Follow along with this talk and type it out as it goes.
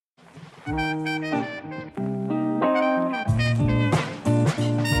Hi,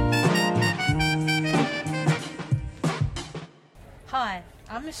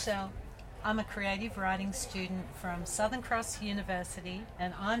 I'm Michelle. I'm a creative writing student from Southern Cross University,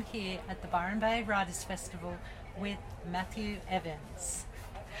 and I'm here at the Byron Bay Writers Festival with Matthew Evans.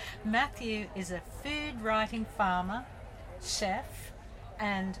 Matthew is a food writing farmer, chef,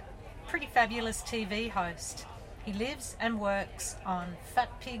 and pretty fabulous TV host. He lives and works on Fat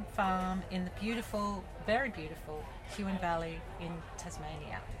Pig Farm in the beautiful, very beautiful Huon Valley in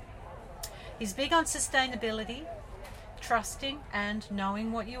Tasmania. He's big on sustainability, trusting and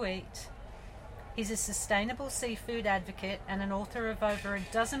knowing what you eat. He's a sustainable seafood advocate and an author of over a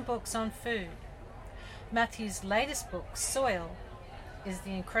dozen books on food. Matthew's latest book, Soil, is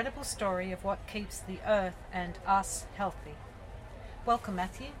the incredible story of what keeps the earth and us healthy. Welcome,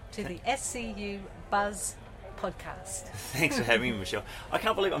 Matthew, to the SCU Buzz podcast. Thanks for having me, Michelle. I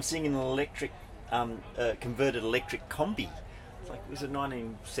can't believe I'm seeing an electric, converted electric combi. It's like, was it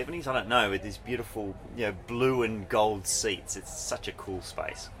 1970s? I don't know, with these beautiful, blue and gold seats. It's such a cool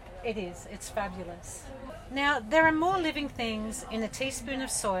space. It is. It's fabulous. Now, there are more living things in a teaspoon of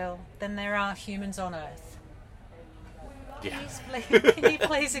soil than there are humans on Earth. Yeah. Can you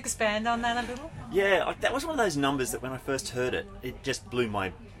please expand on that a little? Yeah, that was one of those numbers that when I first heard it, it just blew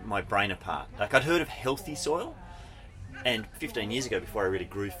my brain apart. Like, I'd heard of healthy soil, and 15 years ago, before I really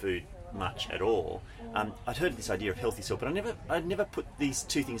grew food much at all, I'd heard of this idea of healthy soil, but I'd never put these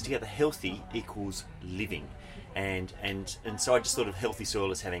two things together. Healthy equals living. And so I just thought of healthy soil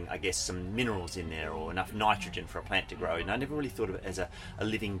as having, I guess, some minerals in there or enough nitrogen for a plant to grow. And I never really thought of it as a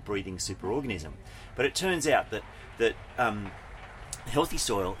living, breathing superorganism. But it turns out that healthy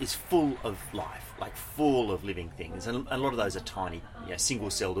soil is full of life, like full of living things. And a lot of those are tiny,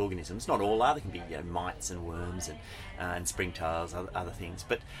 single-celled organisms. Not all are. There can be mites and worms and springtails, other things.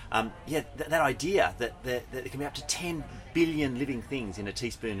 But that idea that there can be up to 10 billion living things in a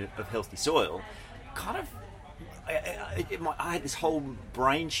teaspoon of healthy soil kind of... I had this whole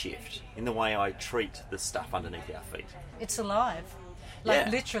brain shift in the way I treat the stuff underneath our feet. It's alive,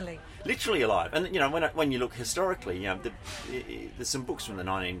 literally alive. And when you look historically, there's some books from the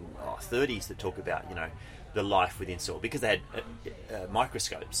 1930s that talk about the life within soil, because they had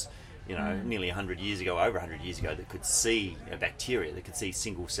microscopes. Nearly 100 years ago, over 100 years ago, that could see bacteria, that could see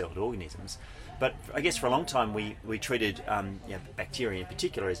single-celled organisms. But I guess for a long time we treated bacteria in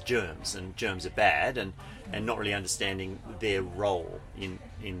particular as germs, and germs are bad, and not really understanding their role in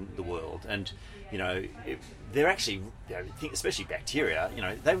the world. And they're actually, especially bacteria,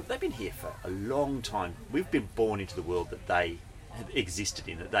 they've been here for a long time. We've been born into the world that they have existed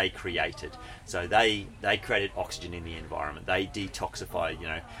in, that they created. So they created oxygen in the environment. They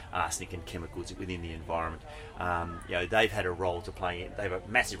detoxify, arsenic and chemicals within the environment. They've had a role to play in. They have a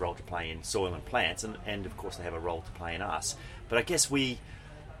massive role to play in soil and plants, and of course they have a role to play in us. But I guess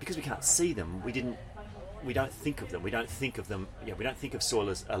because we can't see them, we don't think of them. We don't think of them. We don't think of soil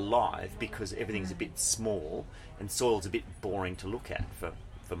as alive because everything's a bit small, and soil's a bit boring to look at for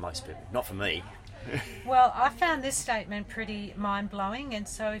most people. Not for me. Well, I found this statement pretty mind-blowing, and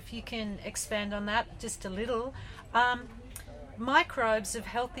so if you can expand on that just a little. Microbes of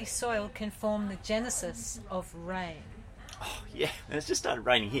healthy soil can form the genesis of rain. Oh, yeah, and it's just started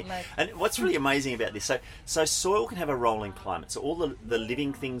raining here. And what's really amazing about this, so soil can have a role in climate. So all the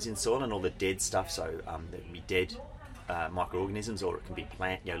living things in soil and all the dead stuff, so there can be dead microorganisms, or it can be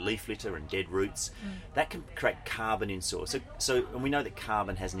plant, leaf litter and dead roots. That can create carbon in soil. So and we know that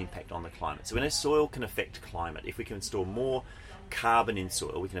carbon has an impact on the climate. So we know soil can affect climate. If we can store more carbon in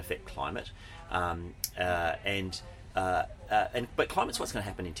soil, we can affect climate. But climate's what's going to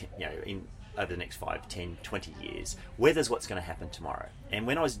happen in over the next 5, 10, 20 years. Weather's what's going to happen tomorrow. And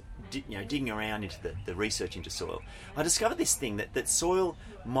when I was digging around into the research into soil, I discovered this thing that soil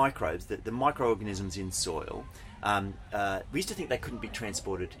microbes, the microorganisms in soil, we used to think they couldn't be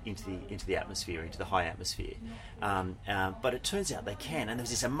transported into the atmosphere, into the high atmosphere, but it turns out they can. And there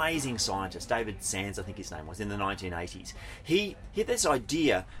was this amazing scientist, David Sands, I think his name was, in the 1980s. He had this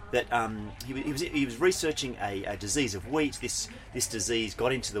idea that he was researching a disease of wheat. This disease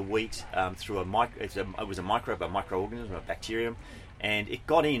got into the wheat through it was a microorganism, a bacterium, and it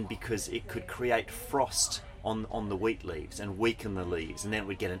got in because it could create frost on the wheat leaves and weaken the leaves, and then it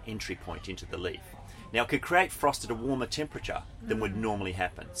would get an entry point into the leaf. Now, it could create frost at a warmer temperature than would normally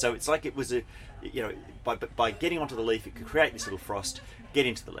happen. So it's like it was by getting onto the leaf, it could create this little frost, get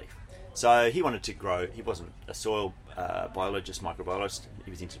into the leaf. So he wanted to grow. He wasn't a soil biologist, microbiologist.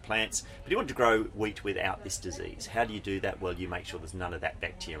 He was into plants, but he wanted to grow wheat without this disease. How do you do that? Well, you make sure there's none of that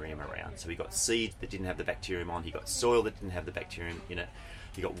bacterium around. So he got seed that didn't have the bacterium on. He got soil that didn't have the bacterium in it.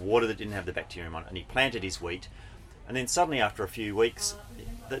 He got water that didn't have the bacterium on it, and he planted his wheat. And then suddenly, after a few weeks,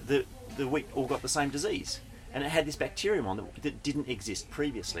 the wheat all got the same disease, and it had this bacterium on that didn't exist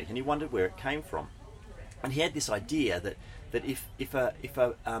previously. And he wondered where it came from. And he had this idea that if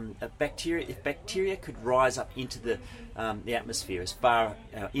bacteria could rise up into the atmosphere as far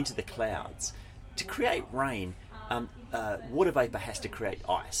into the clouds, to create rain, water vapor has to create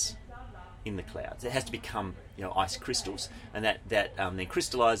ice in the clouds. It has to become ice crystals, and that then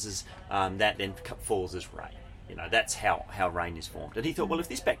crystallizes. That then falls as rain. That's how rain is formed. And he thought, well, if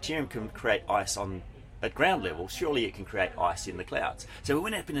this bacterium can create ice at ground level, surely it can create ice in the clouds. So we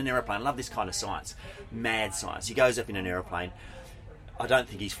went up in an aeroplane. I love this kind of science, mad science. He goes up in an aeroplane. I don't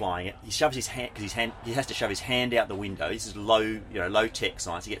think he's flying it. He shoves his hand, because he has to shove his hand out the window. This is low tech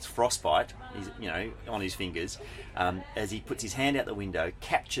science. He gets frostbite, on his fingers, as he puts his hand out the window,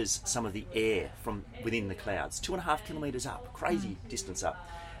 captures some of the air from within the clouds, 2.5 kilometres up, crazy distance up,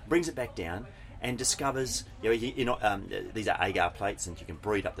 brings it back down, and discovers, these are agar plates, and you can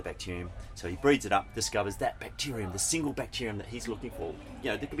breed up the bacterium. So he breeds it up, discovers that bacterium, the single bacterium that he's looking for.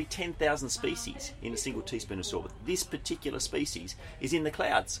 There could be 10,000 species in a single teaspoon of soil, but this particular species is in the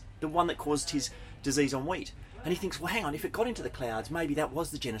clouds, the one that caused his disease on wheat. And he thinks, well, hang on, if it got into the clouds, maybe that was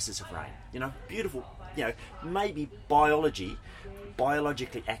the genesis of rain. Beautiful, maybe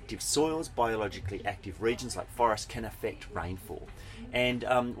biologically active soils, biologically active regions like forests can affect rainfall. And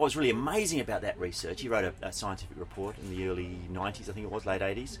what was really amazing about that research, he wrote a scientific report in the early 90s, I think it was, late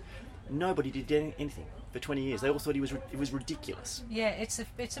 80s. Nobody did anything for 20 years. They all thought it was ridiculous. Yeah, it's a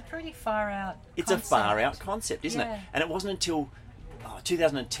pretty far out It's concept. a far out concept, isn't it? And it wasn't until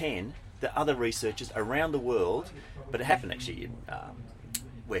 2010 that other researchers around the world, but it happened actually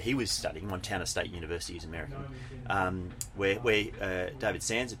where he was studying, Montana State University is American, where David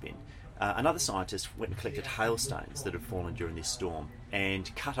Sands had been. Another scientist went and collected hailstones that had fallen during this storm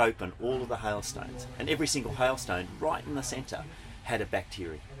and cut open all of the hailstones. And every single hailstone right in the centre had a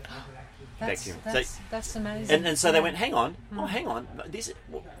bacterium. That's amazing. And so they went, hang on, this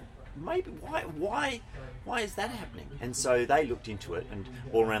maybe why is that happening? And so they looked into it, and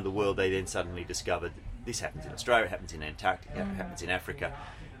all around the world they then suddenly discovered this happens in Australia, it happens in Antarctica, it happens in Africa.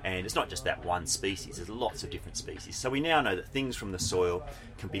 And it's not just that one species, there's lots of different species. So we now know that things from the soil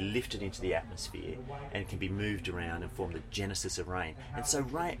can be lifted into the atmosphere and can be moved around and form the genesis of rain. And so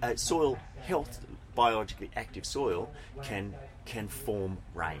soil health, biologically active soil, can form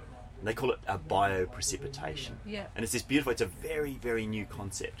rain. And they call it a bioprecipitation. Yeah. And it's this beautiful, it's a very, very new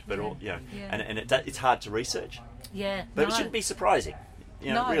concept. But and it's hard to research. Yeah. But it shouldn't be surprising.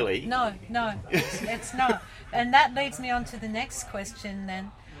 Really. No, it's not. And that leads me on to the next question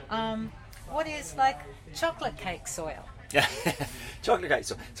then. What is chocolate cake soil? Chocolate cake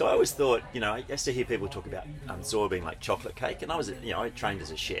soil. So I always thought, I used to hear people talk about soil being like chocolate cake, and I trained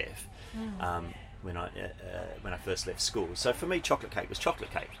as a chef when I first left school. So for me, chocolate cake was chocolate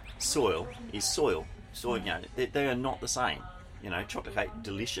cake. Soil is soil. Soil, they are not the same. Chocolate cake,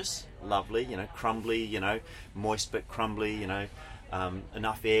 delicious, lovely, crumbly, moist but crumbly,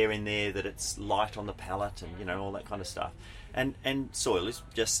 enough air in there that it's light on the palate, and all that kind of stuff. And soil is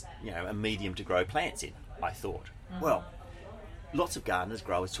just a medium to grow plants in, I thought. Well, lots of gardeners,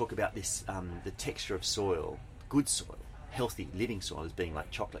 growers talk about this, the texture of soil, good soil, healthy living soil, as being like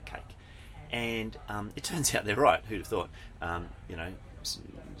chocolate cake. And it turns out they're right. Who'd have thought?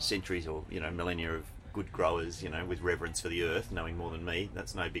 Centuries or millennia of good growers, with reverence for the earth, knowing more than me.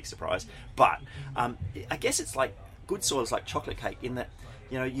 That's no big surprise. But I guess it's like good soil is like chocolate cake in that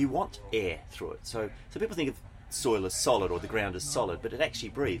you want air through it. So people think of soil as solid, or the ground as solid, but it actually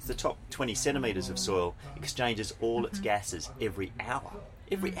breathes. The top 20 centimetres of soil exchanges all its gases every hour.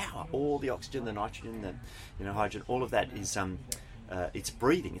 Every hour, all the oxygen, the nitrogen, the hydrogen, all of that is it's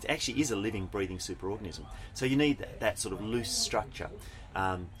breathing. It actually is a living, breathing superorganism. So you need that sort of loose structure.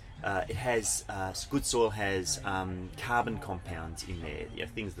 It has good soil has carbon compounds in there,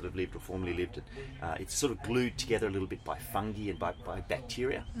 things that have lived or formerly lived. It's sort of glued together a little bit by fungi and by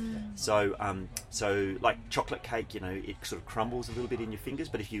bacteria. So like chocolate cake, it sort of crumbles a little bit in your fingers,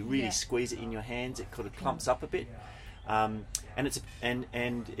 but if you really squeeze it in your hands, it kind of clumps up a bit. And it's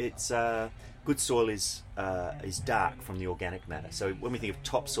good soil is dark from the organic matter. So when we think of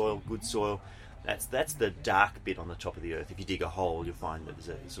topsoil, good soil, that's the dark bit on the top of the earth. If you dig a hole, you'll find that there's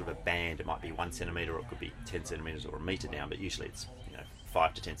a sort of a band. It might be 1 centimetre, or it could be 10 centimetres or a metre down, but usually it's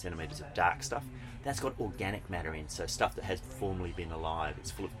 5 to 10 centimetres of dark stuff. That's got organic matter in, so stuff that has formerly been alive. It's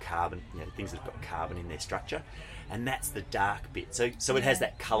full of carbon, things that have got carbon in their structure, and that's the dark bit. So it has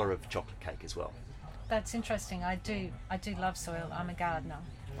that colour of chocolate cake as well. That's interesting. I do love soil. I'm a gardener.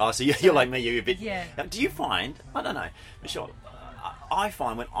 Oh, so you're like me. You're a bit. Yeah. Now, do you find? I don't know, Michelle. I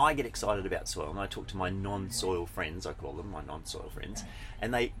find when I get excited about soil, and I talk to my non-soil friends, I call them my non-soil friends,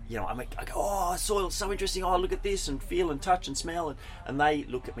 and they, I go, oh, soil's so interesting. Oh, look at this and feel and touch and smell, and they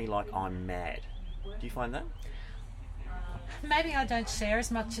look at me like I'm mad. Do you find that? Maybe I don't share as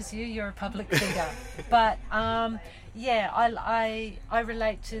much as you. You're a public figure, but I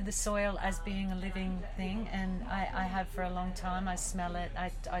relate to the soil as being a living thing, and I have for a long time. I smell it.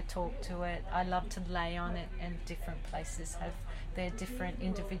 I talk to it. I love to lay on it, and different places have their different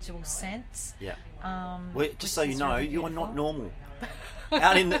individual scents. Yeah. Well, just so you know, really you are not normal.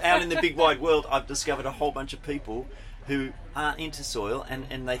 out in the big wide world, I've discovered a whole bunch of people who aren't into soil,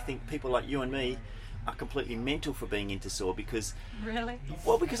 and they think people like you and me are completely mental for being into soil because... Really?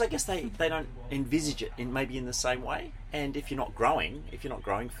 Well, because I guess they don't envisage it in the same way. And if you're not growing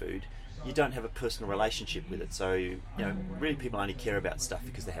food, you don't have a personal relationship with it. So, really people only care about stuff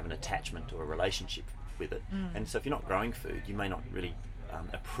because they have an attachment or a relationship with it. And so if you're not growing food, you may not really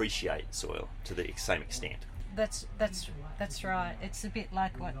appreciate soil to the same extent. That's right. It's a bit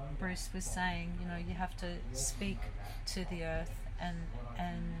like what Bruce was saying. You have to speak to the earth and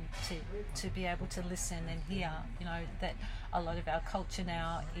to be able to listen and hear. That a lot of our culture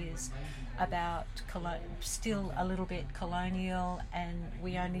now is about still a little bit colonial, and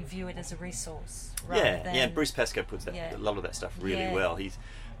we only view it as a resource. Bruce Pascoe puts a lot of that stuff really well. He's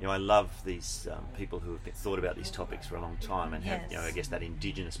I love these people who have thought about these topics for a long time and have I guess that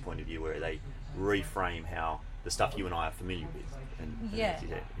indigenous point of view where they reframe how the stuff you and I are familiar with.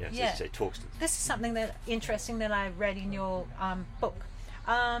 So it talks to them. This is something interesting that I read in your book.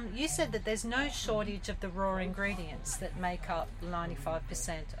 You said that there's no shortage of the raw ingredients that make up 95%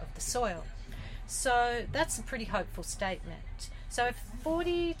 of the soil. So that's a pretty hopeful statement. So if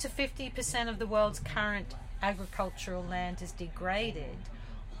 40 to 50% of the world's current agricultural land is degraded,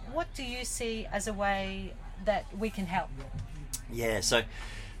 what do you see as a way that we can help? Yeah, so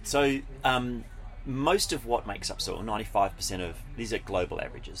most of what makes up soil, 95% of, these are global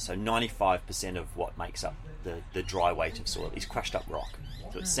averages, so 95% of what makes up the dry weight of soil is crushed up rock.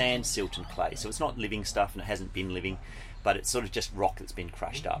 So it's sand, silt and clay. So it's not living stuff and it hasn't been living, but it's sort of just rock that's been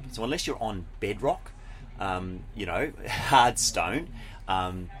crushed up. So unless you're on bedrock, hard stone,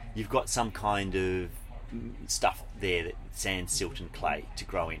 you've got some kind of stuff there, that sand, silt and clay to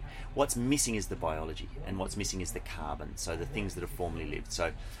grow in. What's missing is the biology, and what's missing is the carbon, so the things that have formerly lived.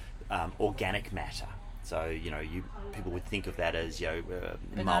 So organic matter. So people would think of that as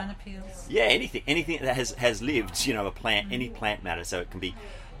banana peels. Yeah, anything that has lived. A plant, any plant matter. So it can be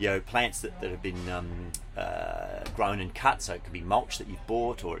plants that have been grown and cut. So it can be mulch that you've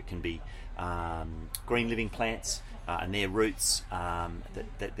bought, or it can be green living plants and their roots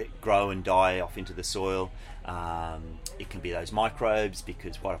that grow and die off into the soil. It can be those microbes,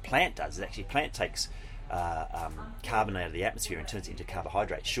 because what a plant does is actually a plant takes carbon out of the atmosphere and turns it into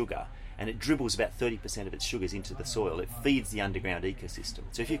carbohydrate, sugar, and it dribbles about 30% of its sugars into the soil. It feeds the underground ecosystem.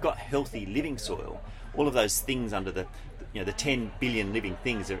 So if you've got healthy living soil, all of those things under the 10 billion living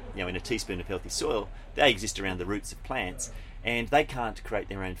things are, in a teaspoon of healthy soil, they exist around the roots of plants, and they can't create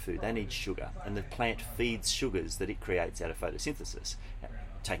their own food. They need sugar, and the plant feeds sugars that it creates out of photosynthesis,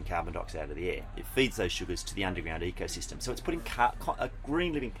 taking carbon dioxide out of the air. It feeds those sugars to the underground ecosystem. So it's putting a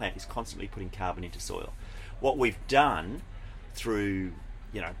green living plant is constantly putting carbon into soil. What we've done through,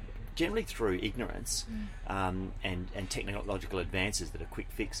 generally through ignorance and technological advances that are quick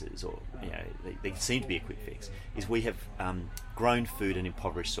fixes, or they seem to be a quick fix, is we have grown food in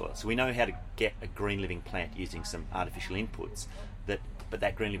impoverished soil. So we know how to get a green living plant using some artificial inputs, but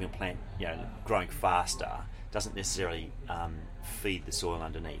that green living plant, growing faster, doesn't necessarily feed the soil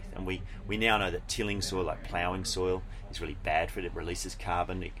underneath. And we now know that tilling soil, like ploughing soil, is really bad for it. It releases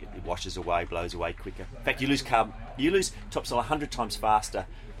carbon, it washes away, blows away quicker. In fact, you lose topsoil 100 times faster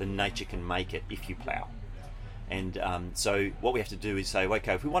than nature can make it if you plough. And so what we have to do is say,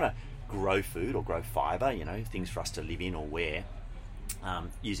 okay, if we want to grow food or grow fibre, things for us to live in or wear,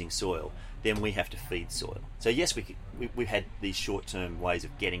 using soil, then we have to feed soil. So yes, we've had these short-term ways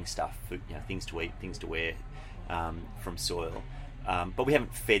of getting stuff, things to eat, things to wear, from soil, but we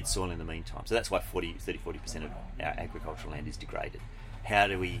haven't fed soil in the meantime. So that's why 30-40% of our agricultural land is degraded. How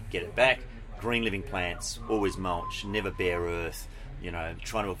do we get it back? Green living plants, always mulch, never bare earth,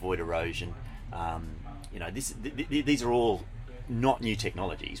 trying to avoid erosion. These are all not new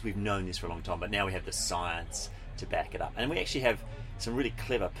technologies. We've known this for a long time, but now we have the science to back it up. And we actually have some really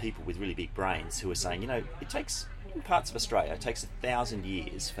clever people with really big brains who are saying, it takes, in parts of Australia, it takes 1,000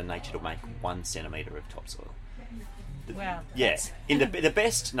 years for nature to make 1 centimetre of topsoil. Wow. Yeah. The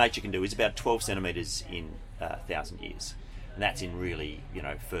best nature can do is about 12 centimetres in 1,000 years. And that's in really,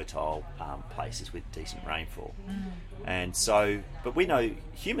 fertile places with decent rainfall. And so, but we know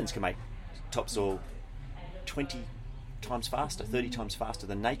humans can make topsoil 20 times faster, 30 times faster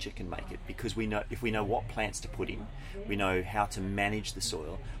than nature can make it, because if we know what plants to put in, we know how to manage the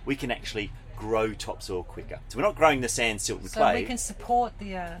soil, we can actually grow topsoil quicker. So we're not growing the sand, silt and clay. So we can support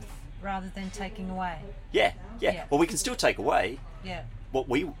the earth rather than taking away. Yeah. Well, we can still take away what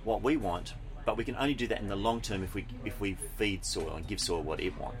we want, but we can only do that in the long term if we feed soil and give soil what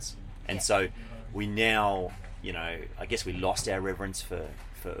it wants. And so we now, I guess we lost our reverence for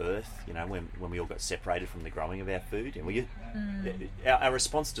earth, when we all got separated from the growing of our food. And our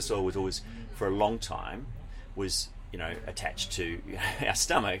response to soil was always, for a long time, was attached to our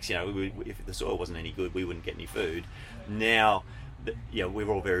stomachs. If the soil wasn't any good, we wouldn't get any food. Now, we're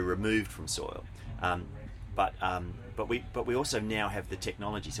all very removed from soil. But we also now have the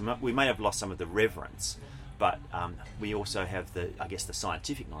technology. So we may have lost some of the reverence, but we also have the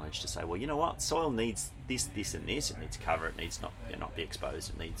scientific knowledge to say, well, you know what, soil needs this, this, and this. It needs cover. It needs not be exposed.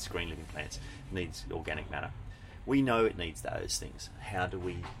 It needs green living plants. It needs organic matter. We know it needs those things. How do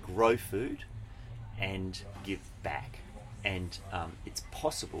we grow food and give back? And it's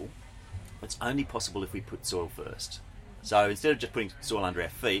possible. It's only possible if we put soil first. So instead of just putting soil under our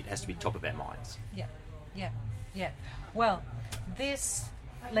feet, it has to be top of our minds. Yeah. Well, this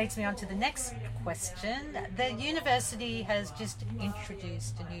leads me on to the next question. The university has just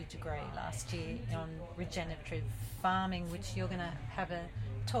introduced a new degree last year on regenerative farming, which you're going to have a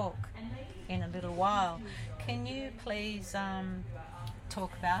talk in a little while. Can you please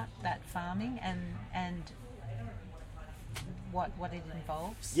talk about that farming and what it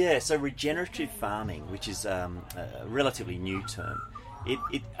involves? Yeah, so regenerative farming, which is a relatively new term,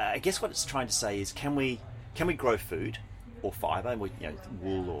 I guess what it's trying to say is, can we grow food or fibre,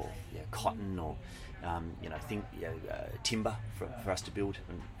 wool or cotton or timber for us to build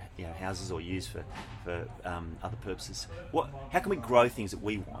houses or use for other purposes? How can we grow things that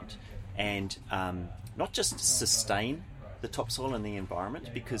we want and not just sustain the topsoil and the environment,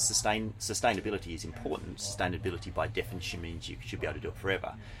 because sustainability is important. Sustainability by definition means you should be able to do it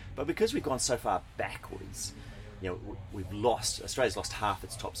forever. But because we've gone so far backwards, Australia's lost half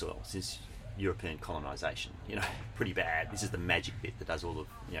its topsoil since European colonisation. Pretty bad. This is the magic bit that does all of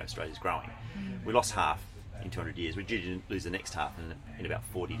Australia's growing. We lost half in 200 years. We're due to lose the next half in about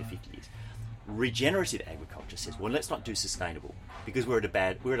 40 to 50 years. Regenerative agriculture says, well, let's not do sustainable because we're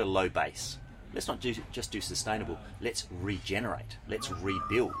at a low base. Let's not just do sustainable. Let's regenerate. Let's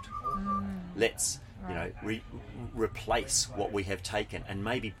rebuild. Let's replace what we have taken and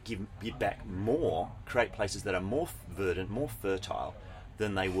maybe give back more. Create places that are more verdant, more fertile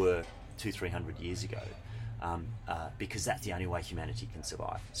than they were 200-300 years ago, because that's the only way humanity can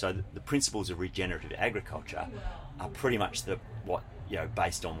survive. So the principles of regenerative agriculture are pretty much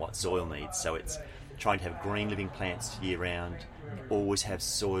based on what soil needs. So it's trying to have green living plants year round, always have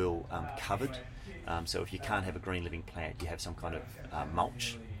soil covered. So if you can't have a green living plant, you have some kind of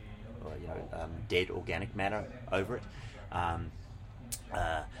mulch or dead organic matter over it.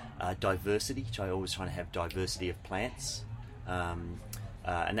 Diversity, which I always try to have diversity of plants. And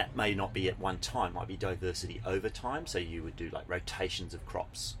that may not be at one time, might be diversity over time. So you would do like rotations of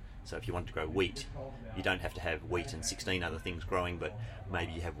crops. So if you wanted to grow wheat, you don't have to have wheat and 16 other things growing, but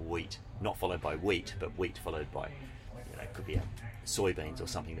maybe you have wheat not followed by wheat, but wheat followed by, it could be soybeans or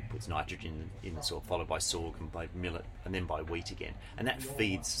something that puts nitrogen in the soil, followed by sorghum, by millet, and then by wheat again. And that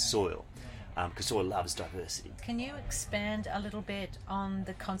feeds soil, because soil loves diversity. Can you expand a little bit on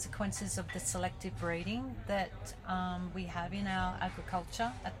the consequences of the selective breeding that we have in our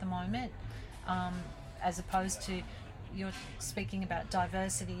agriculture at the moment, as opposed to you're speaking about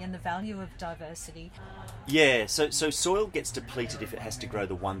diversity and the value of diversity? Yeah, so soil gets depleted if it has to grow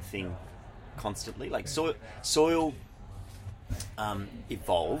the one thing constantly. Like soil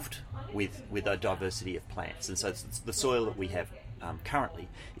evolved with a diversity of plants, and so the soil that we have currently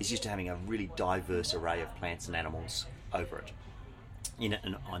is used to having a really diverse array of plants and animals over it, in it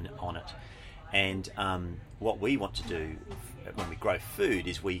and on it. And what we want to do when we grow food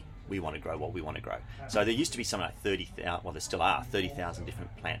is we want to grow what we want to grow. So there used to be something like 30,000, well there still are 30,000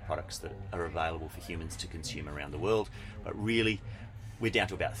 different plant products that are available for humans to consume around the world, but really we're down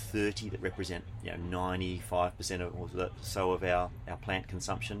to about 30 that represent 95% or so of our plant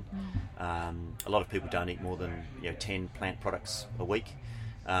consumption. A lot of people don't eat more than 10 plant products a week,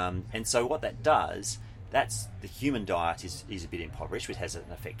 and so what that does that's the human diet is a bit impoverished, which has an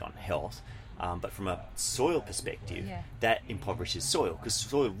effect on health. But from a soil perspective, that impoverishes soil, because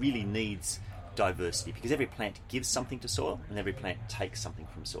soil really needs diversity, because every plant gives something to soil and every plant takes something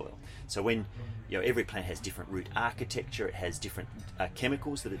from soil. So when every plant has different root architecture, it has different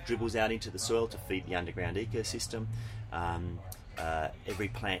chemicals that it dribbles out into the soil to feed the underground ecosystem. Every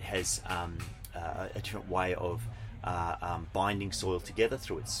plant has a different way of binding soil together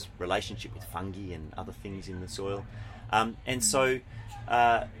through its relationship with fungi and other things in the soil.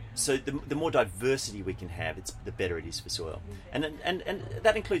 So the more diversity we can have, the better it is for soil, and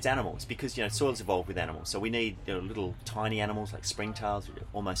that includes animals, because soil's evolved with animals. So we need little tiny animals like springtails, which are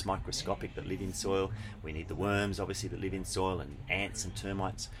almost microscopic, that live in soil. We need the worms, obviously, that live in soil, and ants and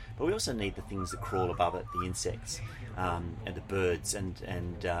termites. But we also need the things that crawl above it, the insects, and the birds, and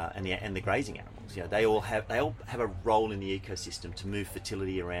the grazing animals. They all have a role in the ecosystem to move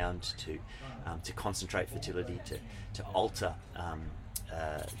fertility around, to concentrate fertility, to alter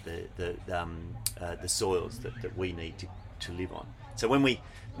the soils that we need to live on. So when we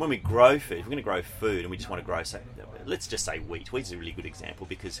grow food, if we're going to grow food and we just want to grow, let's just say wheat. Wheat's a really good example,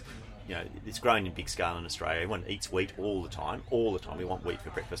 because it's grown in big scale in Australia. Everyone eats wheat all the time. We want wheat for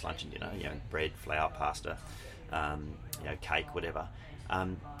breakfast, lunch and dinner. Bread, flour, pasta, cake, whatever.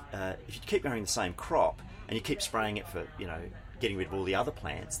 If you keep growing the same crop and you keep spraying it for getting rid of all the other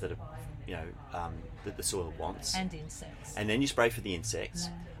plants that are that the soil wants, and insects, and then you spray for the insects,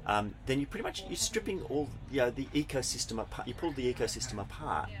 then you're stripping all the ecosystem apart. You pull the ecosystem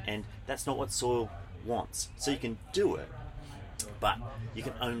apart, and that's not what soil wants. So you can do it, but you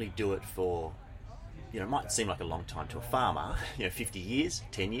can only do it for it might seem like a long time to a farmer, 50 years,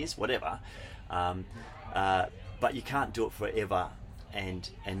 10 years, whatever, but you can't do it forever and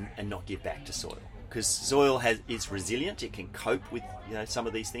not give back to soil. Because soil is resilient, it can cope with some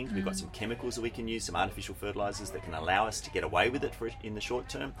of these things. We've got some chemicals that we can use, some artificial fertilizers that can allow us to get away with it in the short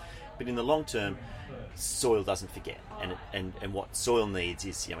term. But in the long term, soil doesn't forget. And what soil needs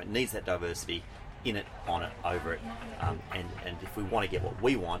is, it needs that diversity in it, on it, over it. And if we want to get what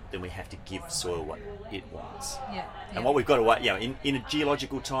we want, then we have to give soil what it wants. And what we've got to in a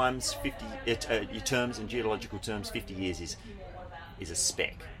geological terms, 50 years is a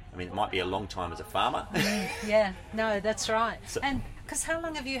speck. I mean, it might be a long time as a farmer. No, that's right. So, and because how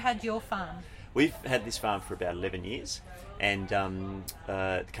long have you had your farm? We've had this farm for about 11 years, and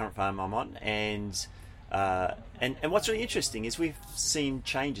the current farm I'm on, and what's really interesting is we've seen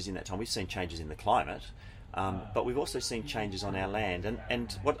changes in that time. We've seen changes in the climate, but we've also seen changes on our land.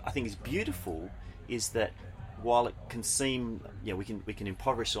 And what I think is beautiful is that while it can seem, we can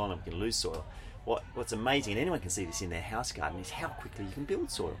impoverish soil and we can lose soil. What's amazing, and anyone can see this in their house garden, is how quickly you can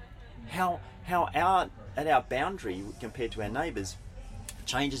build soil. How at our boundary compared to our neighbours,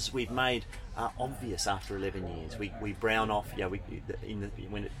 changes we've made are obvious after 11 years. We brown off.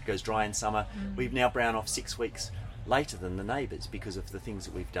 When it goes dry in summer, we've now brown off 6 weeks later than the neighbours because of the things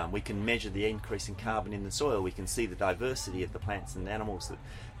that we've done. We can measure the increase in carbon in the soil. We can see the diversity of the plants and animals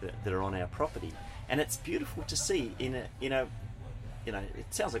that are on our property, and it's beautiful to see it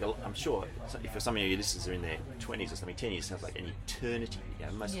sounds like, I'm sure, if some of you listeners are in their 20s or something, 10 years sounds like an eternity.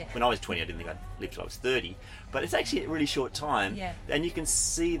 When I was 20, I didn't think I'd live till I was 30. But it's actually a really short time. And you can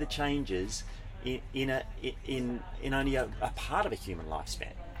see the changes in only a part of a human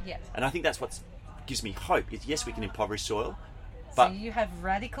lifespan. And I think that's what gives me hope, is yes, we can impoverish soil. But so you have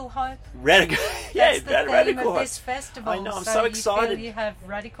radical hope? That's the theme of this festival. I know, I'm so excited. You have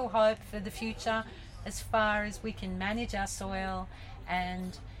radical hope for the future as far as we can manage our soil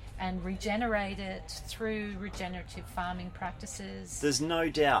and regenerate it through regenerative farming practices. There's no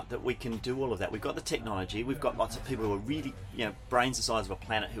doubt that we can do all of that. We've got the technology. We've got lots of people who are really, brains the size of a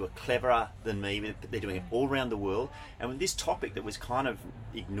planet, who are cleverer than me. They're doing it all around the world. And with this topic that was kind of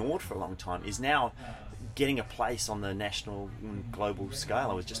ignored for a long time is now getting a place on the national and global scale.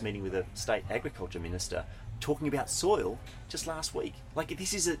 I was just meeting with a state agriculture minister talking about soil just last week. Like,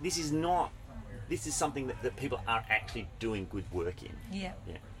 this is something that people are actually doing good work in.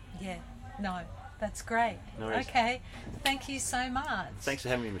 No, that's great. No worries. Okay, thank you so much. Thanks for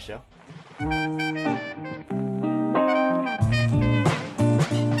having me, Michelle.